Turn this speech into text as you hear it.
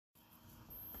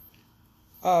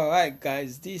All right,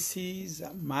 guys, this is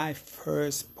my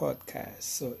first podcast.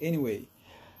 So, anyway,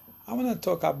 I want to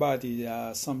talk about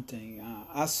something.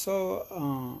 I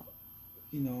saw,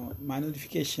 my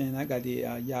notification. I got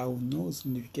the Yahoo News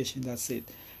notification that said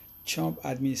Trump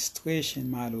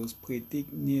administration models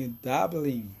predict near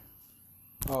doubling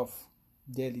of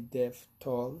daily death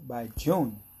toll by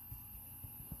June.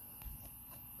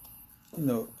 You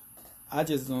know, I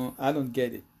don't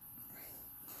get it.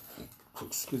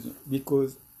 Excuse me,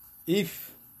 because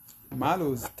if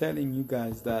Malo is telling you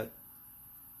guys that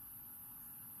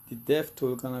the death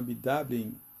toll gonna be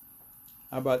doubling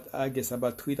about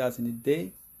 3,000 a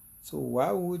day, so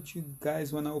why would you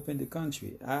guys wanna open the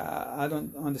country? I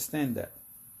don't understand that.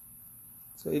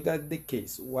 So if that's the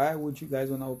case, why would you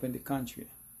guys wanna open the country?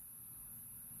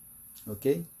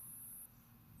 Okay,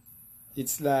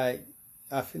 it's like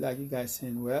I feel like you guys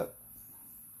saying, well,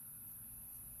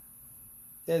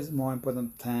 there's more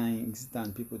important things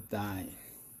than people dying.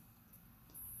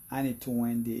 I need to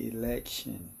win the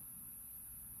election.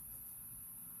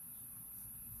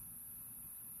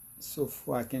 So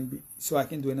I can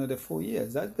do another 4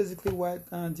 years. That's basically what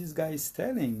this guy is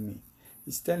telling me.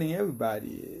 He's telling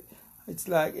everybody. It's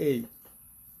like, hey,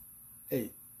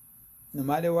 no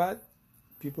matter what,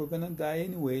 people are gonna die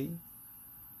anyway,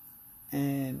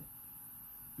 and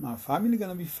my family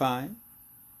gonna be fine.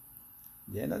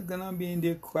 They're not gonna be in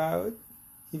the crowd.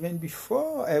 Even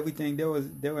before everything, they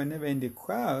were never in the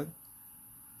crowd.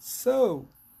 So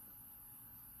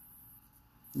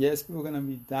yes, people are gonna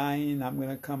be dying. I'm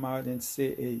gonna come out and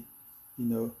say, hey,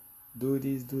 do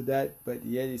this, do that, but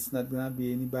yet it's not gonna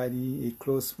be anybody, a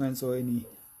close friends or any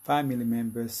family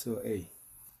members. So hey,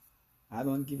 I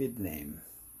don't give it them.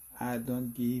 I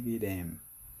don't give it them.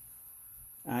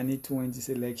 I need to win this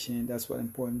election. That's what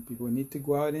important. People need to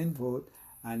go out and vote.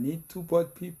 I need to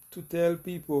tell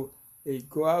people, hey,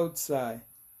 go outside.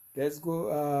 Let's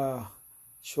go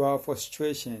show our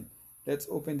frustration. Let's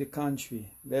open the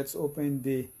country. Let's open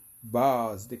the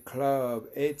bars, the club,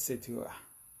 etc.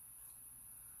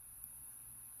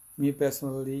 Me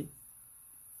personally,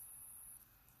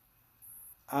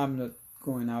 I'm not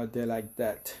going out there like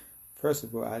that. First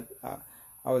of all,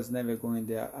 I was never going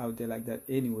out there like that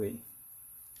anyway.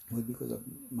 But because of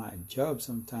my job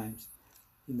sometimes,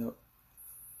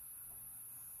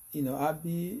 I'll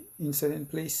be in certain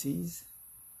places,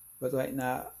 but right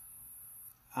now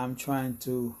I'm trying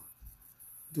to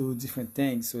do different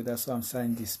things. So that's why I'm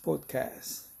starting this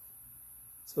podcast.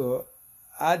 So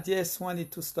I just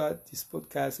wanted to start this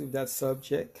podcast with that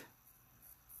subject.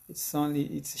 It's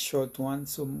a short one,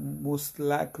 so most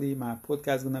likely my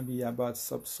podcast is gonna be about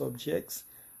subjects,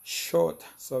 short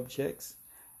subjects.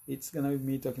 It's gonna be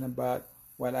me talking about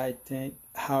what I think,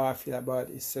 how I feel about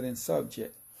a certain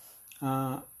subject.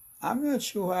 I'm not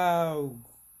sure how,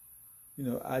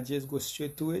 I just go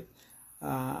straight to it.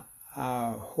 I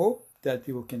hope that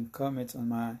people can comment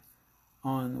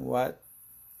on what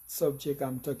subject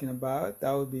I'm talking about.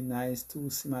 That would be nice to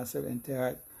see myself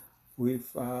interact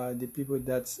with the people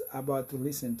that's about to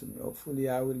listen to me. Hopefully,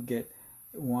 I will get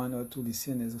 1 or 2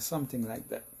 listeners or something like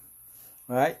that.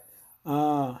 All right.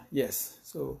 Yes.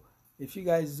 So if you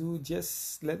guys do,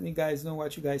 just let me guys know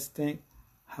what you guys think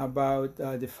about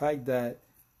the fact that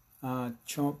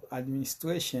Trump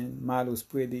administration models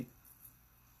predict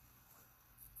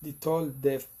the toll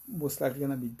death most likely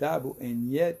gonna be double,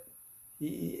 and yet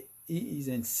he is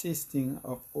insisting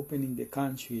of opening the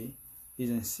country. He's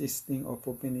insisting of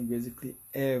opening basically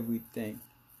everything,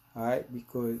 all right,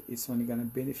 because it's only gonna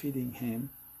benefiting him.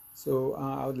 So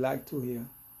I would like to hear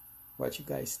what you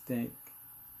guys think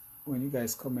when you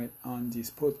guys comment on this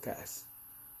podcast.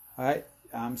 All right,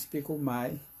 I'm Speaker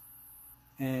Mai,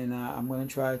 and I'm gonna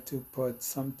try to put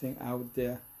something out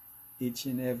there each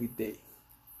and every day.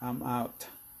 I'm out.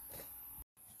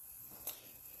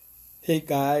 Hey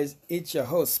guys, it's your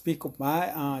host Speaker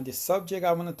Mai. The subject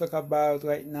I want to talk about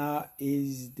right now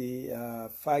is the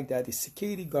fact that the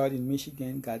security guard in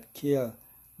Michigan got killed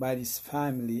by his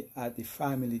family at the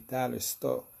Family Dollar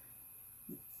store.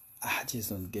 I just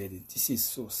don't get it. This is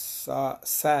so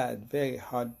sad, very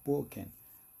heartbroken.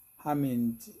 I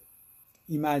mean,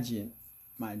 imagine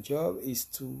my job is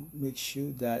to make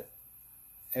sure that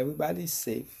everybody's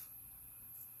safe,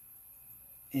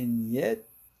 and yet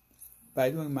by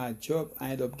doing my job I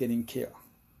end up getting killed.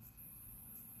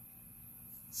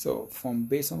 So from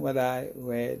based on what I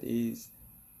read is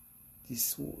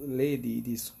this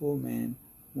woman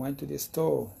went to the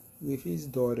store with his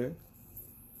daughter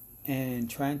and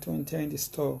trying to enter in the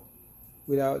store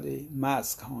without a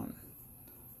mask on.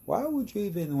 Why would you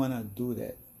even want to do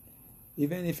that?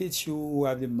 Even if it's you who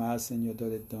have the mask and your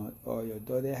daughter don't, or your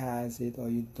daughter has it or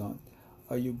you don't,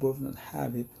 or you both not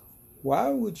have it, why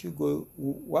would you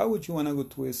want to go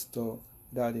to a store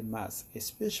without a mask,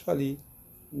 especially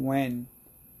when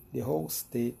the whole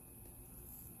state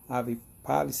have a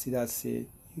policy that says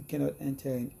you cannot enter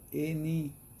in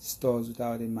any stores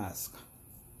without a mask?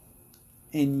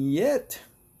 And yet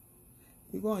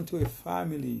you go into a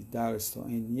family dollar store,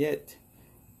 and yet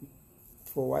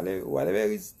for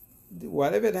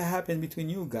whatever that happened between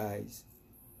you guys,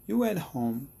 you went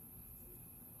home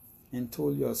and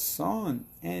told your son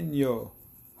and your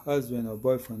husband or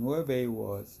boyfriend, whoever it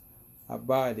was,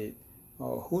 about it,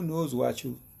 or who knows what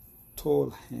you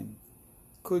told him.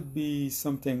 Could be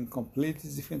something completely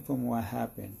different from what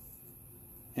happened.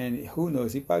 And who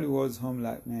knows, he probably was home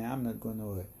like, man, I'm not going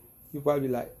nowhere. You probably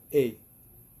like, hey,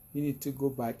 you need to go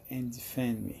back and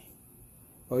defend me.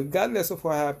 But regardless of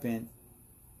what happened,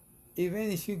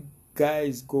 even if you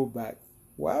guys go back,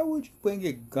 why would you bring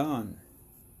a gun?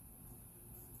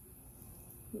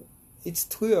 It's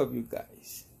 3 of you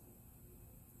guys.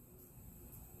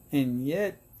 And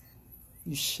yet,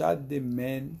 you shot the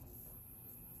man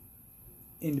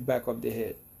in the back of the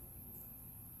head.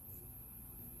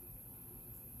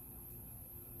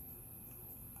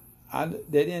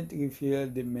 They didn't reveal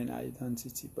the man's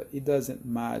identity, but it doesn't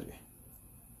matter.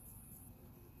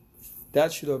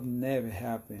 That should have never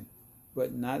happened.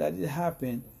 But now that it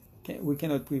happened, we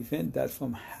cannot prevent that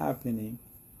from happening.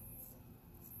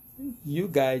 You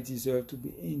guys deserve to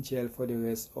be in jail for the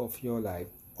rest of your life.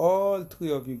 All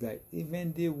 3 of you guys,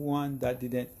 even the one that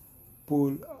didn't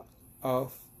pull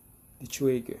off the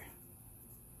trigger.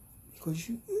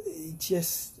 Because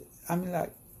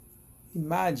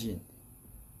imagine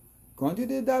going to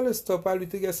the dollar store probably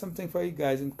to get something for you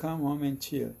guys and come home and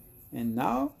chill. And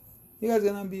now, you guys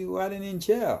are going to be rotting in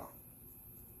jail.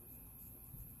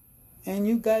 And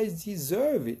you guys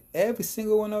deserve it. Every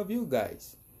single one of you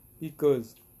guys.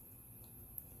 Because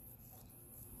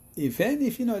even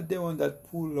if you're not the one that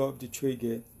pulled off the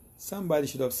trigger, somebody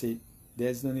should have said,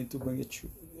 there's no need to bring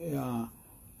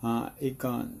a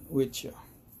gun with you.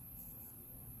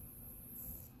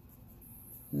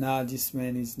 Now this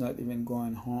man is not even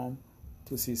going home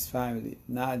to see his family.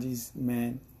 Now this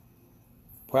man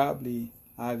probably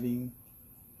having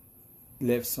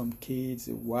left some kids,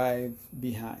 a wife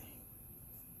behind.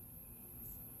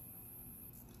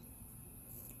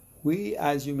 We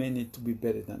as humans need to be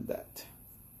better than that.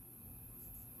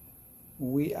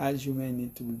 We as humans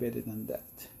need to be better than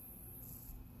that.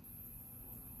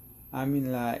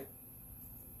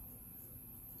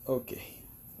 Okay,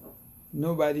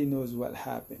 nobody knows what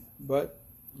happened, but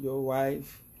your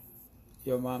wife,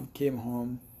 your mom came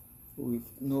home with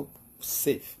no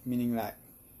safe, meaning like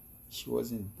she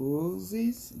wasn't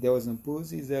bruises, there was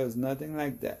nothing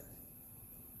like that.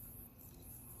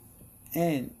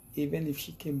 And even if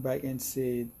she came back and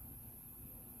said,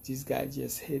 this guy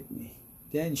just hit me,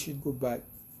 then you should go back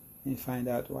and find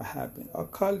out what happened. Or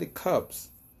call the cops.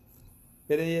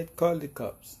 Better yet, call the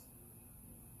cops.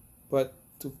 But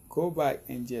to go back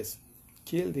and just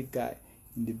kill the guy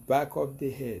in the back of the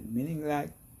head, meaning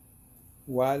like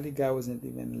while the guy wasn't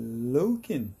even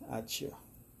looking at you,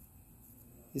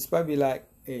 it's probably like,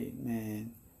 hey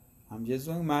man, I'm just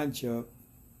doing my job,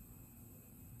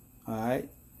 alright,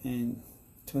 and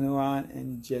turn around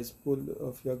and just pull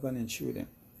off your gun and shoot him.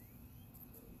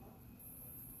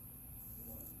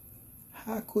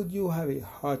 How could you have a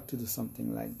heart to do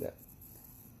something like that?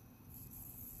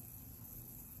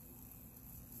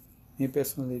 Me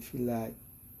personally feel like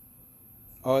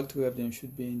all 3 of them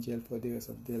should be in jail for the rest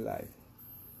of their life.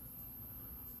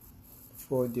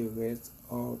 For the rest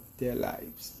of their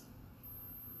lives.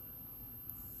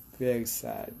 Very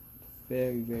sad.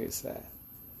 Very, very sad.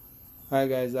 Alright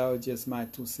guys, that was just my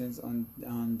 2 cents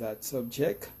on that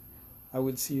subject. I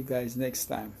will see you guys next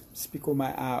time. Speak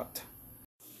Umar out.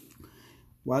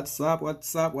 What's up,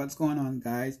 what's going on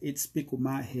guys? It's Speak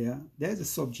Umar here. There's a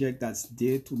subject that's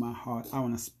dear to my heart I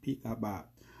want to speak about.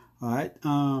 Alright,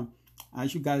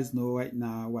 as you guys know right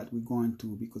now what we're going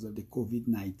through because of the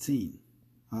COVID-19.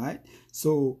 Alright,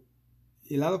 so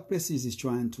a lot of places is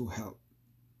trying to help.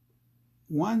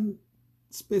 One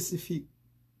specific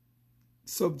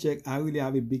subject I really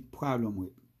have a big problem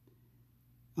with,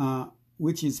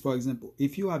 which is, for example,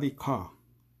 if you have a car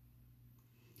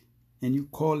and you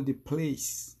call the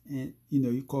place and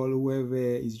you call whoever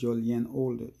is your lien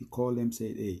holder, you call them,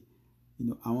 say, hey,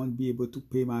 I won't be able to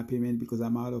pay my payment because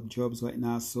I'm out of jobs right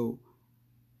now, so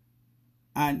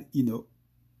and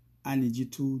I need you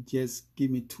to just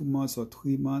give me 2 months or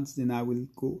 3 months, then I will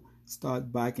go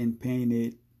start back and paying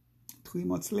it 3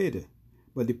 months later.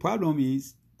 But the problem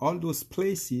is all those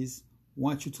places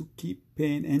want you to keep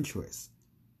paying interest.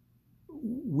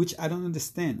 which I don't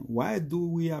understand. Why do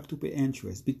we have to pay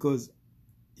interest? Because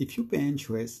if you pay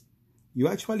interest, you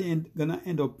actually gonna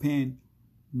end up paying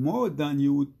more than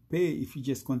you would pay if you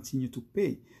just continue to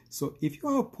pay. So if you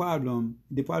have a problem,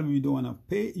 the problem you don't want to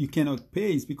pay, you cannot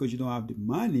pay is because you don't have the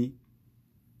money.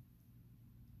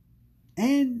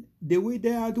 And the way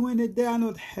they are doing it, they are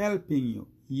not helping you.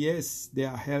 Yes, they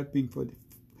are helping for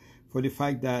the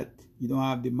fact that you don't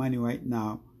have the money right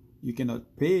now. You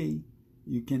cannot pay.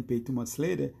 You can pay 2 months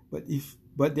later.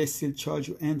 But they still charge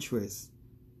you interest.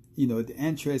 The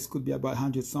interest could be about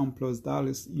 $100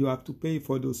 plus you have to pay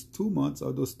for those 2 months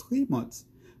or those 3 months,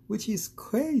 which is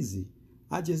crazy.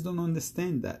 I just don't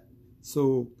understand that.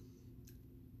 So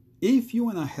if you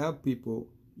want to help people,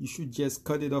 you should just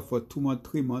cut it off for 2 months,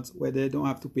 3 months, where they don't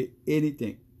have to pay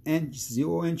anything and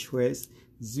zero interest,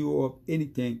 zero of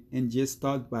anything, and just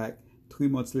start back 3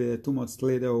 months later, 2 months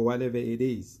later, or whatever it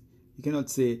is. You cannot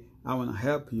say, I want to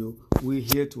help you. We're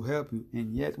here to help you,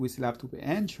 and yet we still have to pay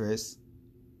interest.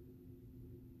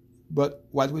 But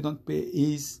what we don't pay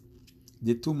is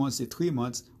the 2 months, the 3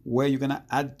 months, where you're going to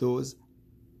add those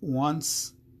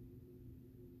once,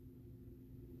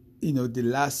 the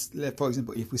last, for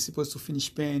example, if we're supposed to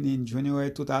finish paying in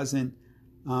January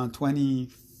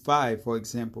 2025, for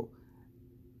example,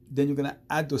 then you're going to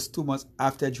add those 2 months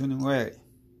after January.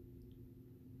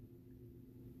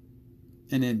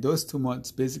 And then those 2 months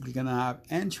basically going to have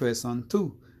interest on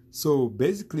too. So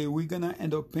basically, we're going to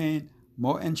end up paying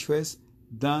more interest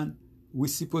than we're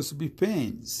supposed to be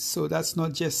paying. So that's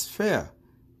not just fair.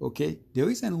 Okay? The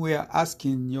reason we are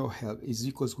asking your help is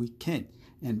because we can't.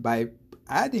 And by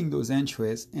adding those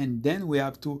interests, and then you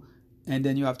have to add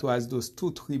those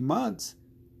 2-3 months,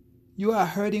 you are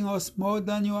hurting us more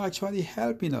than you are actually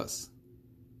helping us.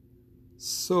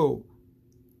 So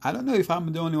I don't know if I'm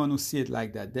the only one who see it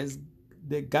like that.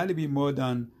 There gotta be more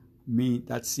than me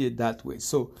that see it that way.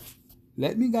 So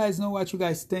let me guys know what you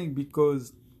guys think,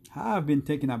 because I've been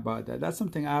thinking about that. That's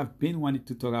something I've been wanting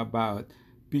to talk about,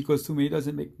 because to me it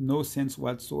doesn't make no sense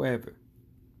whatsoever.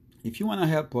 If you want to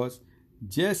help us,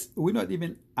 we're not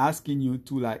even asking you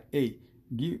to hey,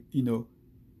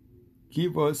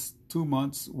 give us 2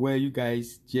 months where you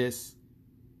guys just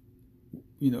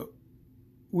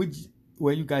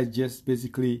where you guys just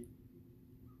basically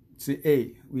say,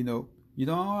 hey, you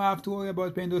don't have to worry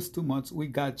about paying those 2 months. We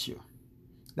got you.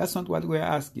 That's not what we're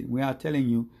asking. We are telling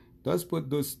you, if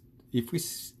we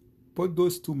put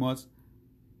those 2 months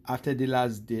after the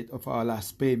last date of our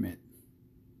last payment.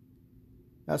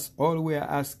 That's all we are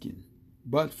asking.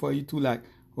 But for you to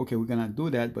okay, we're gonna do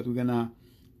that, but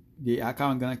the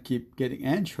account gonna keep getting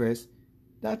interest.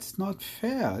 That's not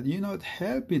fair. You're not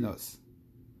helping us.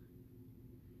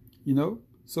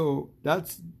 So I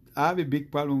have a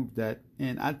big problem with that,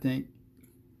 and I think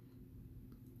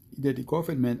that the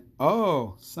government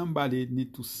or somebody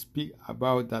need to speak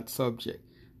about that subject.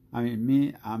 I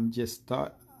mean, I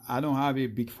don't have a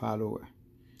big follower.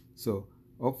 So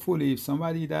hopefully if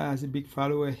somebody that has a big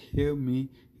follower hear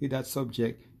that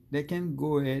subject, they can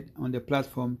go ahead on the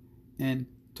platform and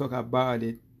talk about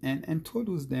it and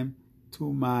introduce them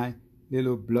to my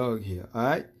little blog here. All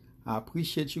right. I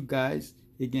appreciate you guys.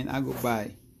 Again, I go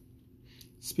bye.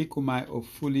 Speak with my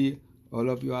hopefully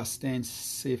all of you are staying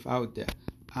safe out there.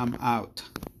 I'm out.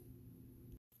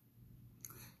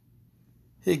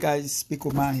 Hey guys, Speak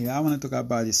with my here. I want to talk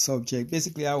about this subject.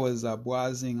 Basically, I was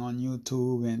browsing on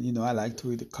YouTube, and I like to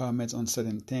read the comments on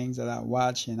certain things that I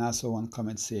watch, and I saw one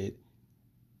comment said,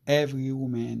 "Every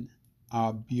woman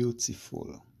are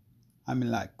beautiful." I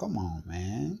mean, come on,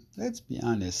 man. Let's be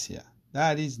honest here.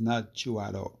 That is not true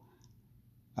at all.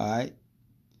 All right.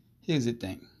 Here's the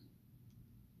thing.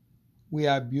 We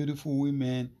are beautiful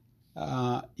women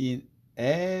in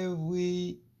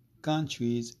every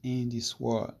countries in this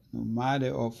world, no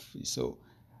matter so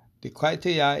the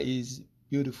criteria is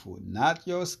beautiful, not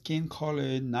your skin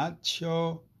color, not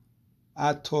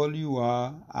how tall you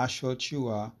are, how short you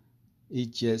are.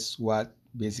 It's just what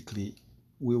basically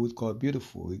we would call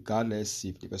beautiful, regardless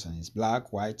if the person is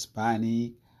black, white,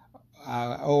 Hispanic,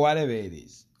 or whatever it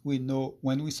is. We know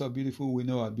when we saw beautiful, we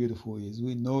know what beautiful is.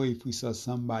 We know if we saw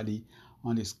somebody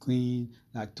on the screen,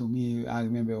 to me, I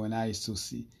remember when I used to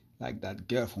see that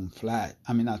girl from Flash.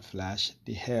 I mean, not Flash,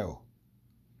 The Hell.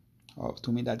 Oh,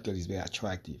 to me, that girl is very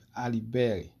attractive. Halle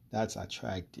Berry, that's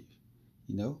attractive.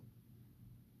 When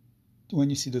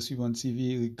you see those people on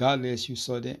TV, regardless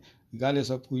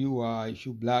of who you are, if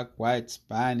you're black, white,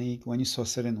 Hispanic, when you saw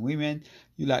certain women,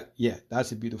 you're yeah,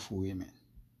 that's a beautiful woman.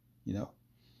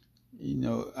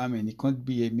 I mean, it can't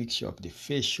be a mixture of the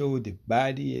facial, the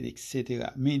body,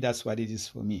 etc. I mean, that's what it is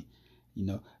for me.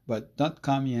 But don't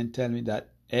come here and tell me that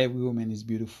every woman is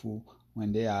beautiful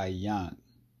when they are young.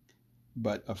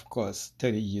 But of course,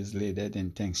 30 years later,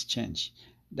 then things change.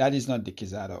 That is not the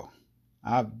case at all.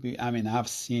 I've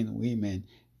seen women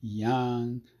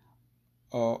young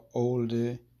or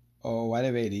older or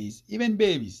whatever it is, even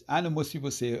babies. I know most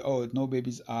people say, oh, no,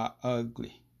 babies are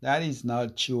ugly. That is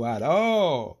not true at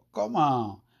all. Come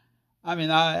on.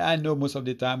 I know most of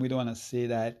the time we don't want to say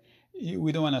that.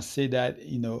 We don't want to say that,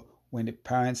 when the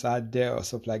parents are there or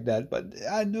stuff like that. But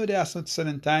I know there are some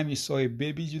certain time you saw a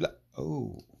baby, you like,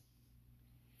 oh.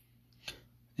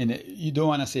 And you don't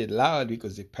want to say it loud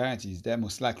because the parent is there.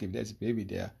 Most likely, if there's a baby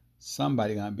there,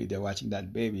 somebody gonna be there watching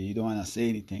that baby. You don't want to say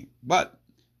anything. But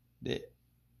there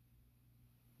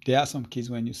are some kids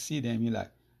when you see them, you're like,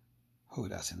 oh,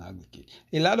 that's an ugly kid.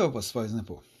 A lot of us, for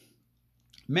example,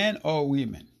 men or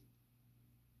women,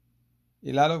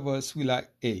 a lot of us, we like,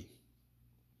 hey,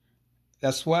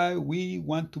 that's why we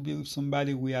want to be with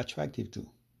somebody we are attractive to.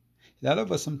 A lot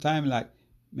of us sometimes like,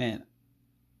 man,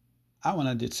 I want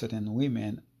to date certain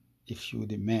women if you're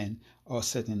the man, or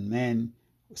certain men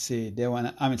say they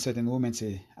want to, certain women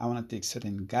say, I want to take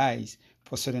certain guys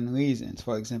for certain reasons.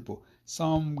 For example,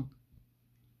 some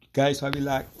guys will be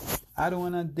like, I don't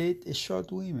want to date a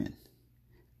short woman,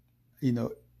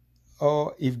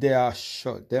 or if they are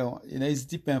short, they don't, it's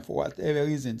depend for whatever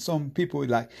reason. Some people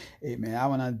like, hey man, I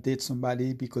want to date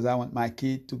somebody because I want my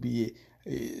kid to be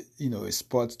a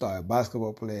sports star, a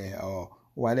basketball player, or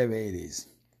whatever it is.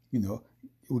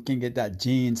 We can get that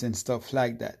genes and stuff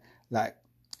like that. Like,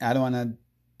 I don't want to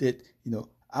date,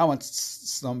 I want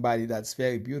somebody that's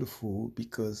very beautiful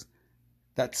because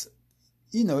that's,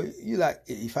 you like,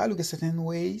 if I look at certain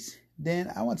ways,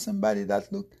 then I want somebody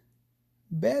that look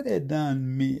better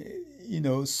than me,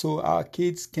 so our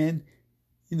kids can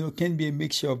be a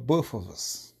mixture of both of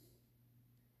us.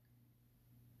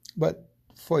 But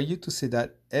for you to say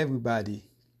that every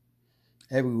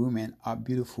woman are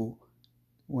beautiful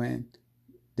when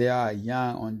they are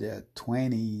young, on their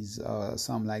 20s or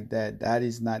something like that, that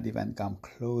is not even come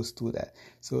close to that.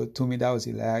 So to me, that was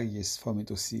hilarious for me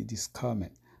to see this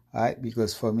comment, right?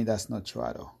 Because for me, that's not true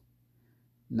at all.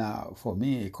 Now, for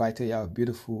me, a criteria of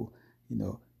beautiful,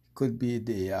 could be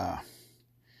the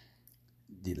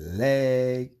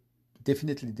leg,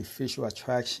 definitely the facial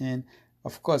attraction.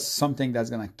 Of course, something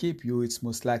that's gonna keep you, it's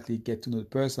most likely get to know the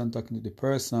person, talking to the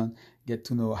person, get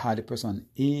to know how the person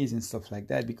is and stuff like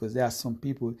that. Because there are some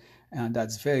people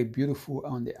that's very beautiful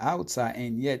on the outside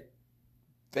and yet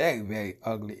very, very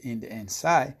ugly in the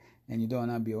inside, and you don't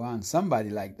wanna be around somebody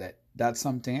like that. That's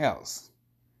something else.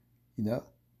 There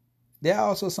are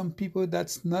also some people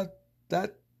that's not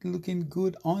that looking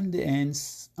good on the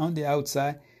ends, on the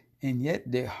outside, and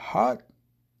yet their heart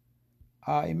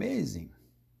are amazing.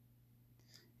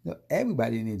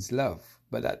 Everybody needs love,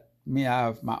 but that me, I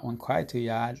have my own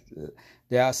criteria.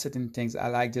 There are certain things I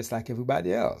like just like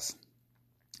everybody else.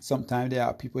 Sometimes there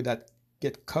are people that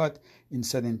get caught in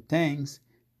certain things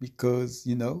because,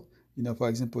 for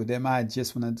example, they might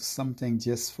just want to do something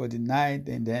just for the night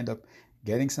and they end up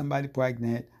getting somebody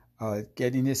pregnant or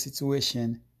getting a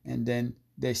situation and then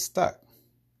they're stuck.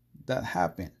 That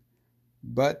happened.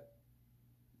 But,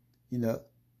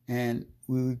 and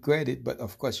we regret it, but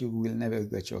of course you will never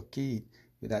regret your kid.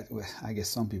 Well, I guess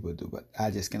some people do, but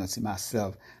I just cannot see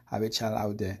myself have a child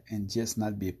out there and just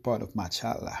not be a part of my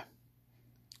child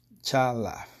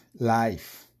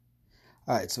life.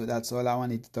 All right, so that's all I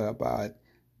wanted to talk about.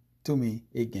 To me,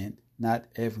 again, not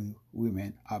every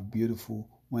women are beautiful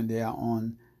when they are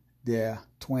on their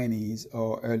 20s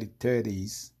or early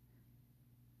 30s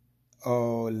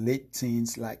or late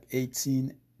teens, like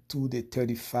 18 to the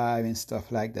 35 and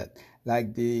stuff like that.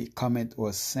 Like the comment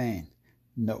was saying,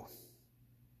 no.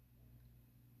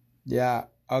 There are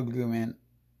ugly men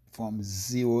from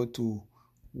 0 to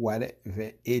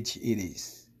whatever age it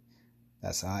is.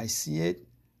 That's how I see it.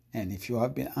 And if you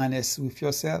have been honest with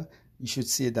yourself, you should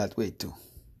see it that way too.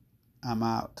 I'm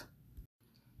out.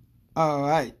 All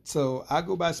right, so I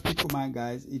go by Speak for My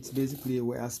Guys. It's basically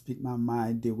where I speak my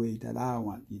mind the way that I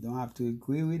want. You don't have to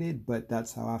agree with it, but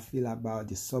that's how I feel about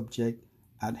the subject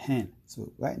at hand.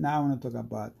 So right now I want to talk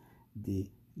about the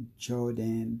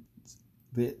Jordan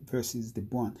versus the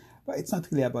Bond. But it's not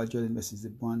really about Jordan versus the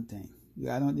Bond thing.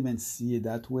 I don't even see it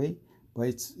that way. But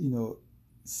it's,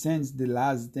 since The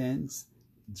Last Dance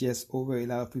just over, a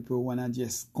lot of people want to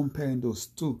just comparing those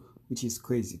two, which is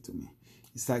crazy to me.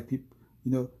 It's like people,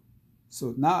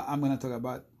 so now I'm going to talk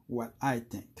about what I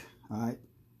think, all right?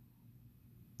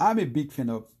 I'm a big fan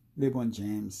of LeBron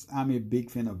James. I'm a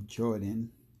big fan of Jordan.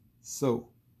 So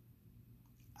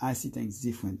I see things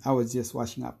different. I was just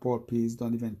watching that Paul Pierce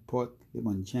don't even put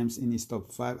LeBron James in his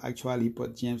top 5. Actually, he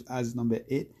put James as number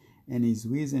 8. and his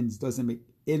reasons doesn't make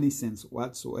any sense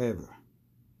whatsoever.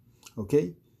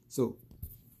 Okay, so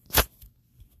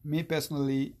me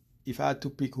personally, if I had to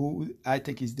pick who I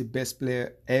think is the best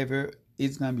player ever,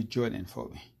 it's gonna be Jordan for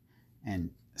me, and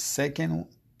second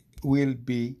will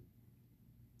be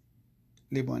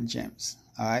LeBron James.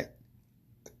 All right,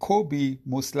 Kobe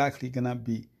most likely gonna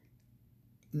be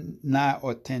 9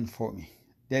 or 10 for me.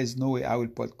 There's no way I will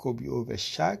put Kobe over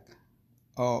Shaq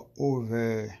or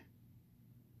over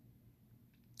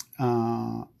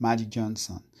Magic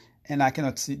Johnson. And I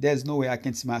cannot see, there's no way I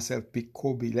can see myself pick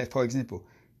Kobe. Like, for example,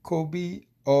 Kobe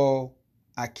or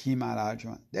Hakeem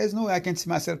Olajuwon. There's no way I can see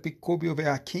myself pick Kobe over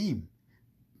Hakeem.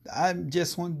 I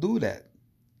just won't do that.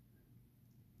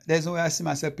 There's no way I see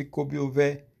myself pick Kobe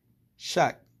over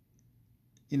Shaq.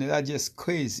 That's just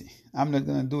crazy. I'm not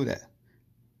going to do that.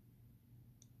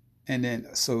 And then,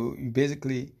 so you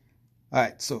basically, all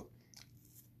right, so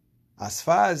as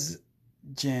far as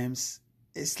James,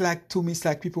 it's like, to me, it's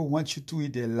like people want you to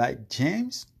either like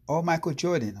James or Michael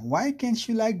Jordan. Why can't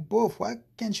you like both? Why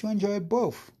can't you enjoy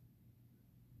both?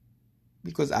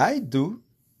 Because I do.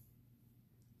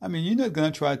 I mean, you're not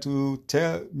going to try to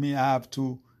tell me I have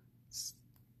to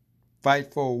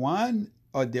fight for one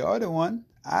or the other one.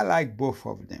 I like both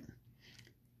of them.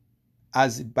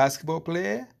 As a basketball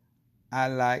player,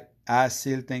 I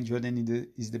still think Jordan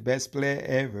is the best player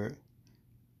ever,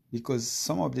 because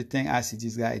some of the things I see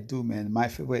this guy do, man, my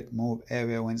favorite move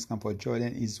ever when it's come for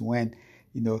Jordan is when,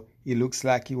 he looks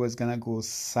like he was going to go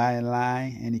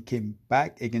sideline and he came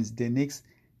back against the Knicks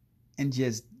and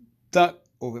just dunked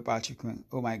over Patrick Ewing.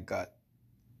 Oh my God.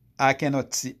 I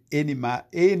cannot see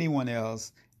anyone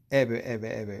else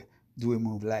ever do a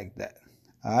move like that.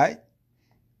 All right?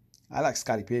 I like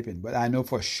Scottie Pippen, but I know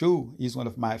for sure he's one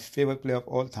of my favorite players of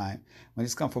all time. When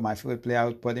it's come for my favorite player, I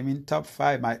would put him in top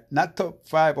 5. Not top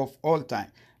 5 of all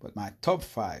time, but my top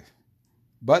 5.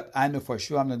 But I know for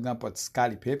sure I'm not going to put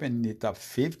Scottie Pippen in the top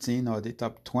 15 or the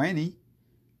top 20.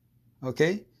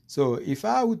 Okay? So if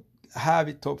I would have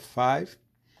a top 5,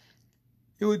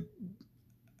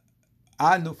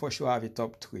 I know for sure I have a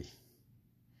top 3.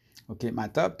 Okay, my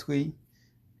top 3,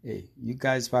 hey, you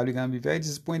guys probably going to be very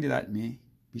disappointed at me,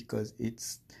 because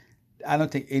I don't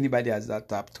think anybody has that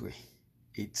top 3.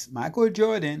 It's Michael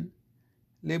Jordan,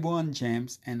 LeBron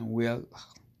James, and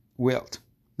Wilt.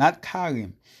 Not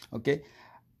Kareem. Okay?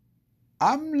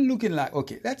 I'm looking like,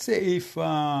 okay, let's say if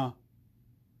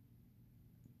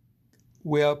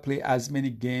Wilt play as many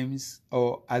games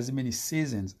or as many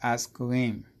seasons as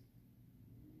Kareem,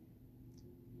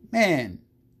 man,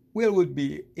 Wilt would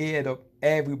be ahead of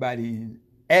everybody in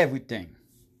everything.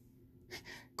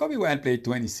 Kobe Bryant played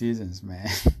 20 seasons, man.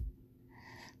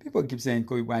 People keep saying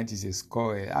Kobe Bryant is a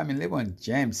scorer. I mean, LeBron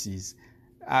James is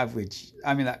average.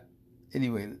 I mean,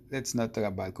 anyway, let's not talk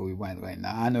about Kobe Bryant right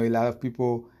now. I know a lot of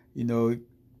people,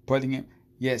 putting him.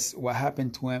 Yes, what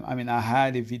happened to him? I mean, I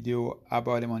had a video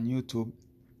about him on YouTube.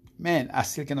 Man, I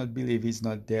still cannot believe he's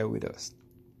not there with us.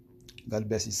 God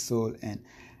bless his soul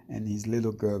and his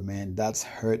little girl, man. That's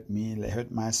hurt me. It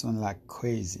hurt my son like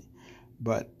crazy.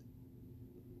 But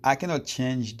I cannot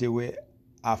change the way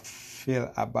I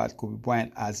feel about Kobe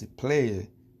Bryant as a player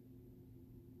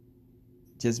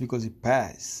just because he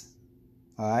passed.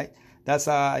 All right? That's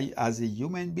how, as a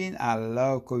human being, I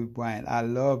love Kobe Bryant. I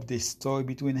love the story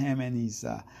between him and his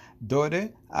daughter.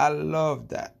 I love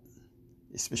that.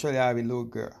 Especially I have a little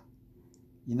girl.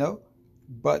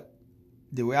 But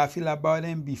the way I feel about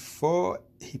him before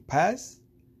he passed,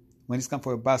 when it's come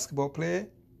for a basketball player,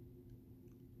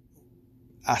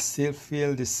 I still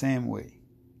feel the same way.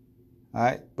 All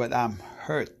right, but I'm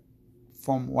hurt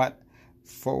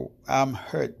I'm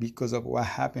hurt because of what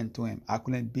happened to him. I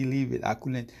couldn't believe it.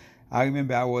 I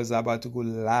remember I was about to go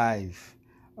live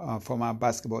for my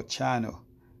basketball channel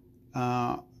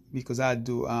because I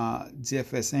do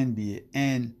DFS NBA,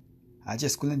 and I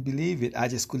just couldn't believe it.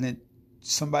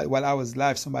 While I was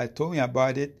live, somebody told me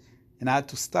about it, and I had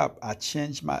to stop. I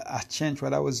changed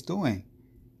what I was doing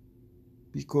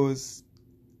because.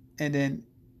 And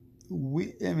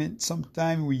then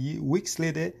sometime weeks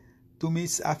later, to me,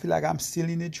 I feel like I'm still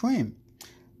in a dream.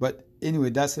 But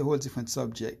anyway, that's a whole different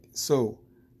subject. So,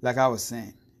 like I was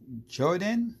saying,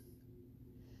 Jordan,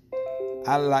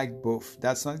 I like both.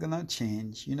 That's not gonna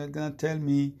change. You're not gonna tell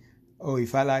me, oh,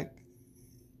 if I like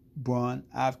Bron,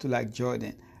 I have to like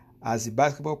Jordan. As a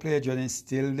basketball player, Jordan is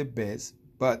still the best.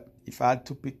 But if I had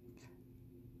to pick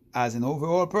as an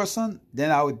overall person,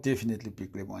 then I would definitely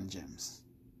pick LeBron James.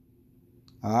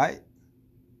 All right.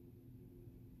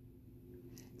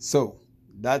 So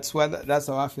that's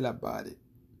how I feel about it.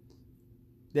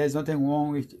 There's nothing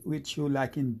wrong with you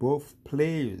liking both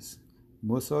players,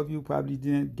 Most of you probably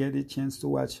didn't get a chance to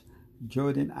watch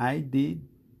Jordan. I did,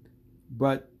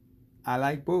 but I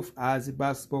like both. As a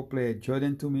basketball player,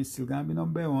 Jordan to me is still gonna be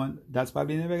number one. That's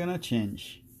probably never gonna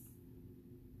change.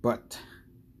 But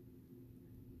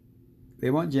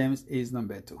LeBron James is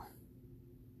number two.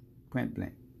 Point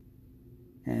blank.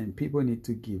 And people need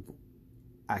to give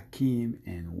Akeem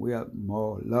and Will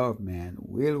more love, man.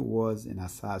 Will was an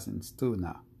assassin too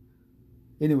now.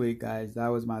 Anyway, guys, that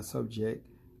was my subject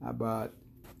about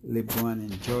LeBron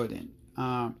and Jordan.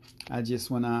 I just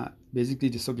wanna basically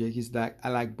the subject is that I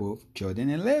like both Jordan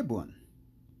and LeBron.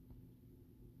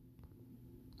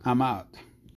 I'm out.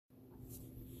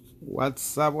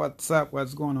 What's up?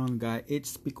 What's going on, guys?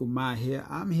 It's Pico Ma here.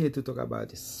 I'm here to talk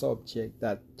about a subject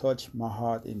that touched my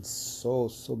heart in so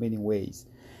many ways.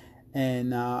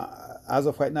 And as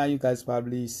of right now, you guys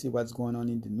probably see what's going on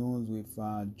in the news with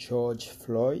George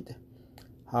Floyd.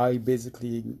 How he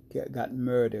basically got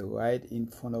murdered right in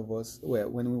front of us. Well,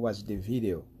 when we watched the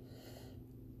video.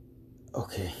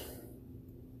 Okay.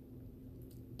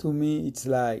 To me, it's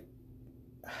like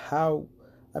how,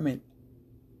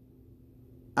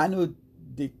 I know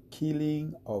the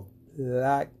killing of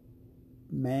black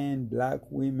men, black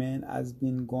women has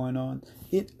been going on.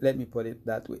 Let me put it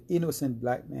that way. Innocent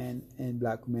black men and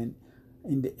black women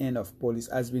in the hand of police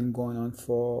has been going on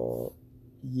for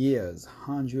years,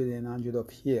 hundred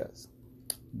of years.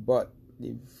 But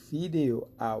the video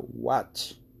I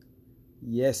watched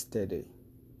yesterday,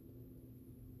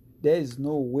 there is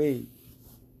no way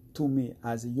to me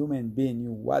as a human being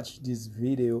you watch this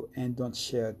video and don't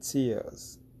share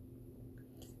tears.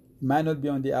 It might not be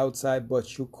on the outside,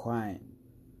 but you're crying.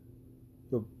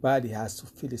 Your body has to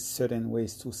feel a certain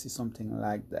ways to see something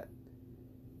like that.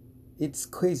 It's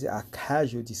crazy how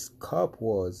casual this cop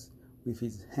was with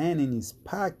his hand in his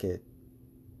pocket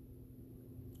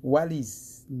while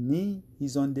his knee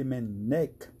is on the man's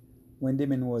neck when the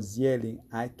man was yelling,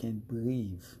 "I can't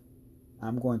breathe.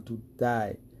 I'm going to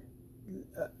die."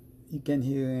 You can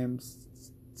hear him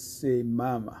say,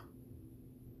 "Mama."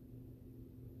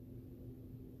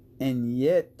 And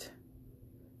yet,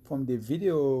 from the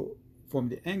video, from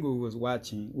the angle we was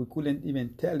watching, we couldn't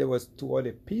even tell there was two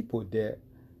other people there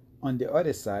on the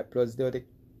other side, plus the other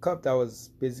cop that was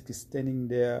basically standing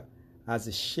there as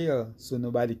a shield so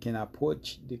nobody can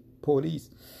approach the police.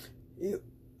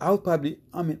 I would probably,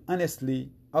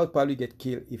 honestly, I would probably get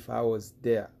killed if I was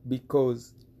there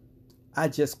because I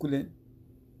just couldn't.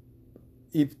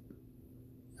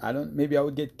 Maybe I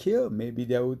would get killed. Maybe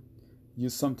they would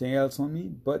use something else on me,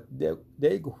 but they're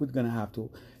gonna have to.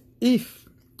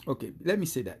 Okay, let me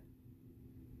say that.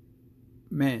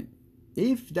 Man,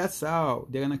 if that's how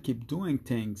they're gonna keep doing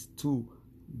things to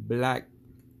black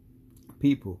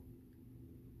people,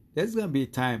 there's gonna be a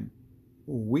time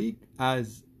we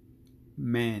as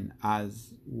men,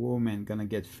 as women, gonna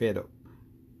get fed up.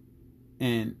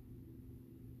 And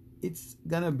it's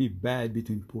gonna be bad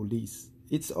between police.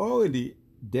 It's already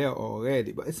there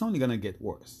already, but it's only gonna get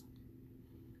worse.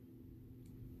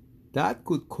 That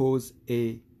could cause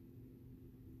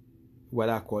what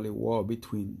I call a war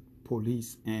between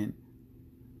police and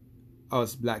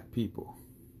us black people.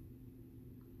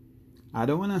 I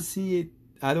don't want to see it.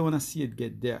 I don't want to see it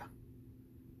get there.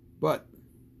 But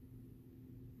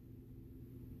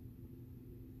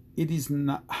it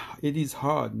is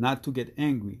hard not to get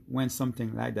angry when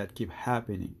something like that keep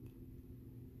happening.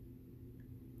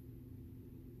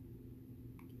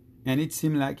 And it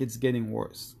seems like it's getting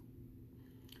worse.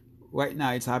 Right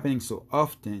now it's happening so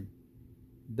often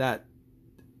that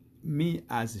me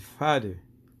as a father,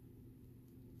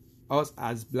 us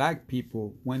as black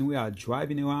people, when we are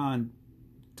driving around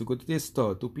to go to the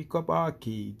store to pick up our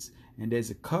kids and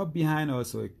there's a cop behind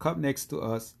us or a cop next to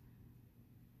us,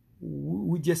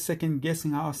 we just second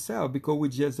guessing ourselves because we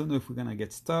just don't know if we're gonna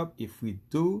get stopped. If we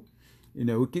do,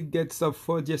 we could get stopped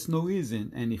for just no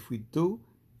reason. And if we do,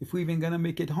 if we're even gonna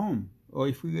make it home, or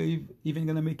if we're even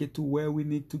gonna make it to where we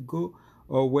need to go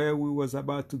or where we was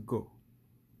about to go.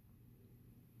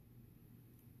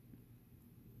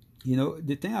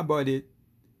 The thing about it,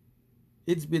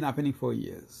 it's been happening for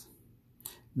years.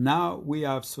 Now we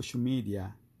have social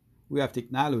media, we have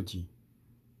technology.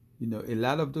 A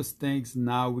lot of those things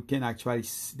now we can actually,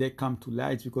 they come to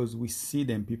light because we see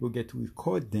them, people get to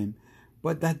record them,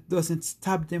 but that doesn't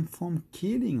stop them from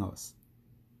killing us.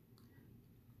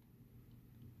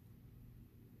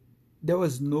 There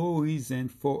was no reason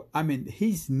for,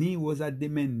 his knee was at the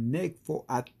man's neck for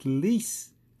at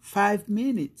least 5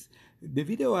 minutes. The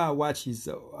video I watched is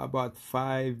about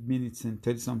 5 minutes and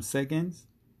 30 some seconds.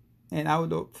 And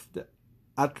out of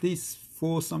at least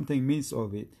 4 something minutes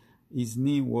of it, his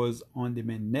knee was on the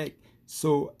man's neck.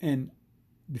 So, and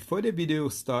before the video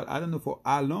start, I don't know for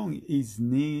how long his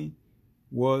knee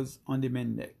was on the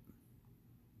man's neck.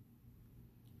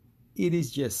 It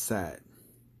is just sad,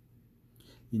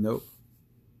 you know.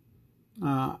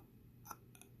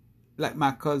 Like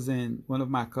my cousin, one of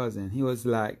my cousins, he was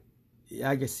like,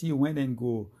 I guess he went and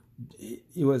go.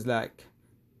 He was like,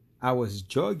 I was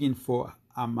jogging for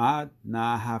Ahmad,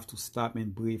 now I have to stop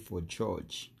and breathe for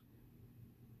George.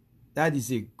 That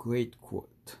is a great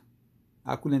quote.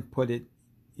 I couldn't put it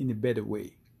in a better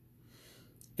way.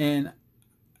 And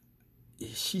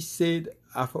she said,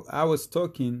 I was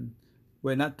talking,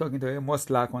 we're not talking to her, most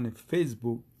like on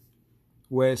Facebook,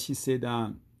 where she said,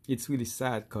 it's really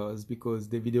sad because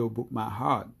the video broke my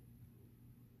heart.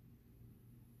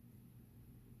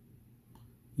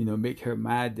 You know, make her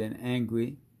mad and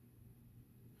angry.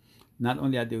 Not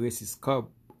only at the racist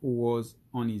cop who was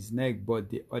on his neck, but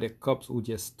the other cops who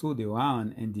just stood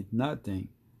around and did nothing.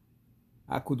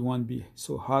 How could one be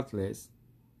so heartless?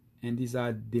 And these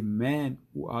are the men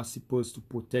who are supposed to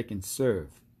protect and serve.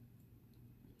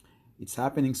 It's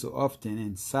happening so often,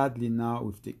 and sadly now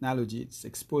with technology, it's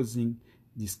exposing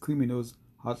these criminals,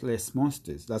 heartless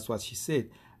monsters. That's what she said.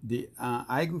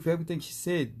 I agree with everything she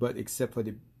said, but except for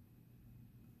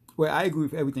I agree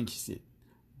with everything she said.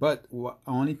 But the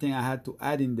only thing I had to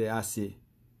add in there, I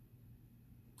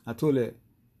told her,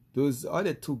 those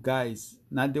other two guys,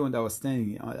 not the one that was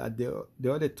standing,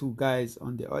 the other two guys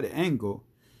on the other angle,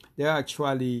 they're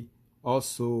actually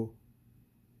also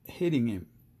hitting him,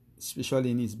 especially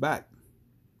in his back.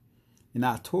 And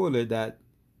I told her that,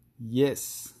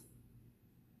 yes,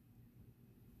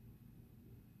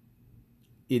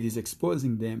 it is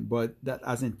exposing them, but that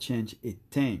hasn't changed a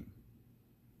thing.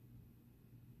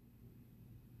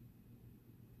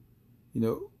 You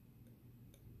know,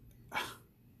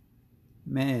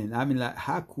 man, I mean, like,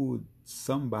 how could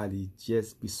somebody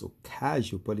just be so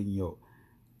casual putting your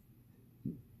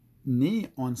knee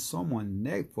on someone's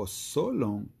neck for so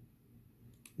long?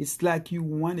 It's like you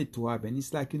want it to happen.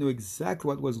 It's like you know exactly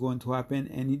what was going to happen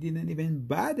and it didn't even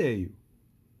bother you.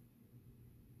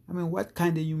 I mean, what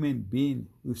kind of human being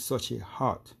with such a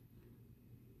heart?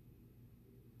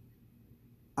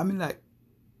 I mean, like,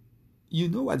 you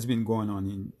know what's been going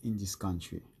on in this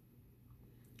country.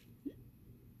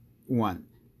 One,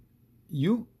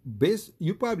 you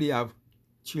probably have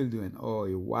children or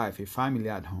a wife, a family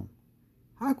at home.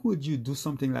 How could you do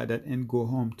something like that and go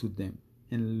home to them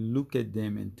and look at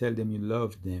them and tell them you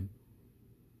love them?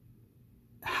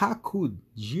 How could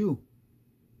you?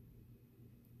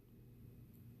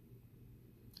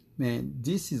 Man,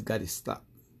 this has got to stop.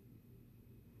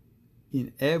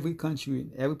 In every country,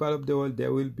 in every part of the world,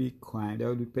 there will be crime, there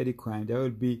will be petty crime,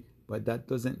 but that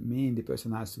doesn't mean the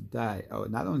person has to die. Or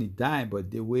not only die, but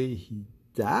the way he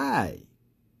died.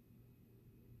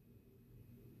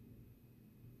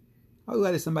 How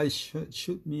rather somebody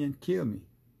shoot me and kill me?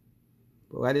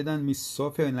 But rather than me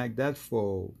suffering like that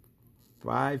for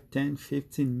 5, 10,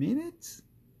 15 minutes?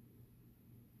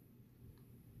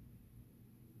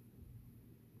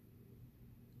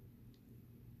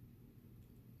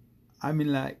 I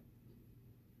mean, like,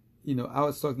 you know, I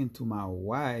was talking to my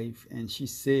wife and she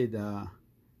said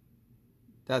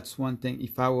that's one thing.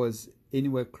 If I was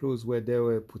anywhere close where they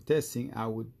were protesting, I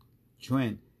would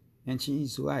join. And she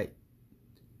is right.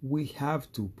 We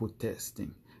have to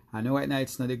protesting. I know right now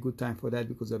it's not a good time for that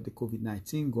because of the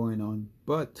COVID-19 going on,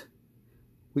 but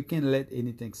we can't let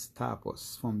anything stop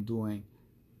us from doing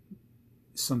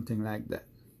something like that.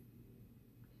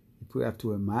 If we have to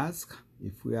wear a mask,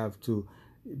 if we have to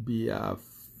be a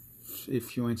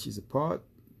few inches apart,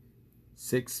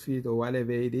 6 feet or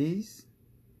whatever it is,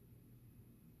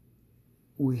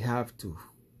 we have to,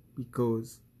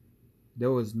 because there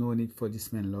was no need for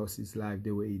this man lost his life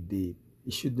the way he did.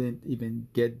 He shouldn't even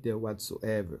get there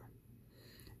whatsoever.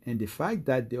 And the fact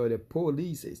that the other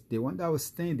police, the one that was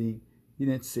standing,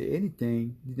 didn't say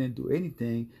anything, didn't do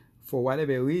anything for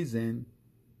whatever reason,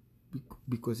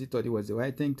 because he thought it was the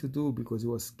right thing to do, because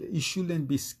he shouldn't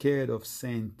be scared of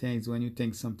saying things when you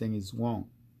think something is wrong.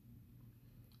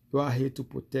 You are here to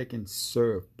protect and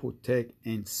serve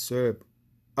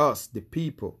us, the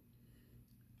people.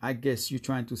 I guess you're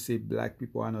trying to say black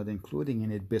people are not including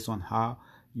in it based on how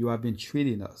you have been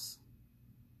treating us.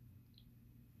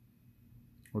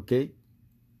 Okay?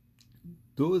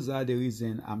 Those are the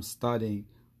reasons I'm starting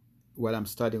what I'm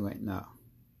starting right now.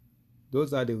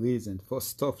 Those are the reasons for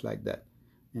stuff like that.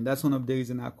 And that's one of the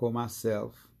reasons I call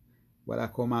myself what I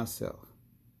call myself.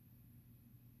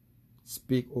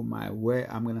 Speak on my way.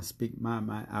 I'm going to speak my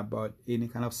mind about any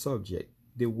kind of subject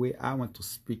the way I want to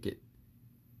speak it.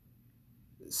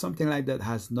 something like that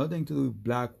has nothing to do with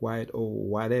black, white, or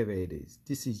whatever it is.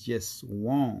 This is just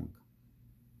wrong.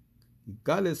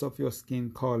 Regardless of your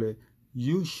skin color,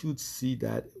 you should see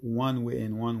that one way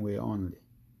and one way only.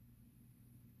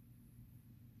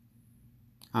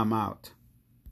 I'm out.